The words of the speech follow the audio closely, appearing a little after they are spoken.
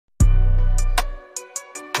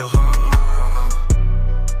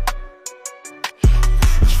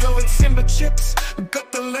Throwing Simbachips,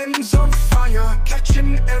 got the lens on fire,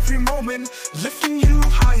 catching every moment, lifting you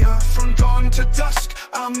higher. From dawn to dusk,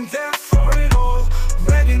 I'm there for it all.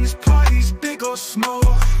 Weddings, parties, big or small.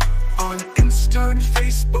 On Insta and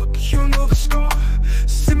Facebook, you know the score.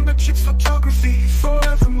 Simbachips photography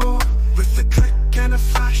forevermore. With a click and a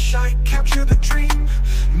flash, I capture the dream,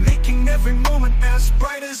 making every moment as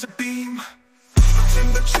bright as a beam.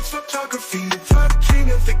 Simbachips photography, the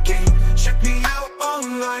king of the game. Check me out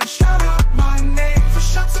online, shout out my name. For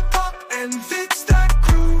shots of pop and vids that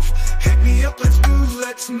groove, hit me up, let's move,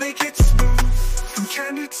 let's make it smooth. From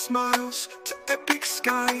candid smiles to epic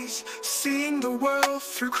skies, seeing the world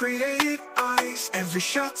through creative eyes. Every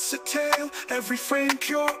shot's a tale, every frame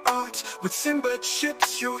pure art. With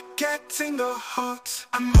Simbachips you're getting the heart.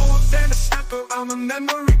 I'm more than a snapper, I'm a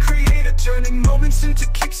memory creator, turning moments into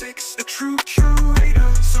keepsakes, a true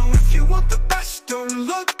curator. So if you want the best, don't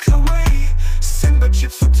look away.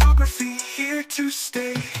 Simbachips photography, here to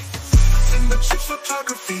stay. Simbachips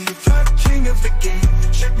photography, the king of the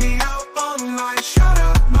game. Check me out online, shout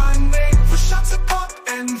out my name. For shots of pop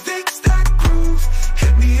and vids that groove,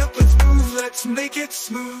 hit me up, let's move, let's make it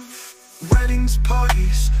smooth. Weddings,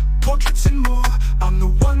 parties, portraits and more, I'm the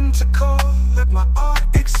one to call, let my art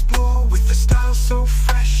explore. With a style so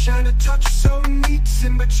fresh and a touch so neat,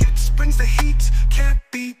 Simbachips brings the heat, can't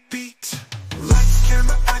be beat. Lights,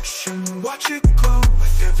 camera, action, watch it glow.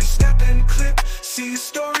 With every step and clip, see a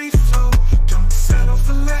story flow. Don't settle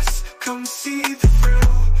for less, come see the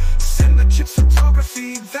thrill. Simbachips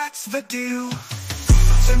photography, that's the deal.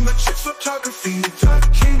 Simbachips photography, the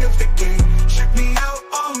king of the game. Check me out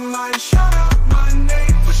online, shout out my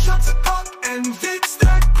name. For shots of pop and vids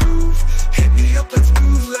that groove, hit me up, let's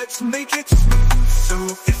move, let's make it smooth. So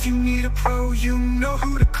if you need a pro, you know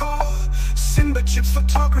who to call. Simbachips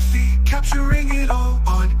photography, capturing it all.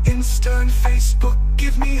 On Insta and Facebook,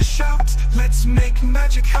 give me a shout. Let's make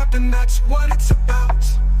magic happen, that's what it's about.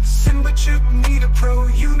 Simbachips, need a pro,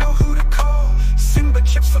 you know who to call.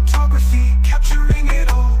 Simbachips photography, capturing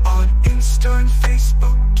it all. On Insta and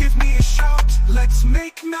Facebook, give me a shout. Let's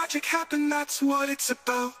make magic happen, that's what it's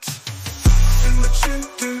about.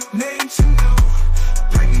 Simbachips, the name to know.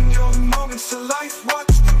 Bringing your moments to life, watch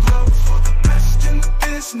the glow. For the best in the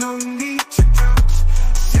biz, no need to doubt.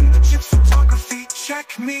 Simbachips photography,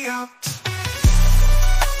 check me out.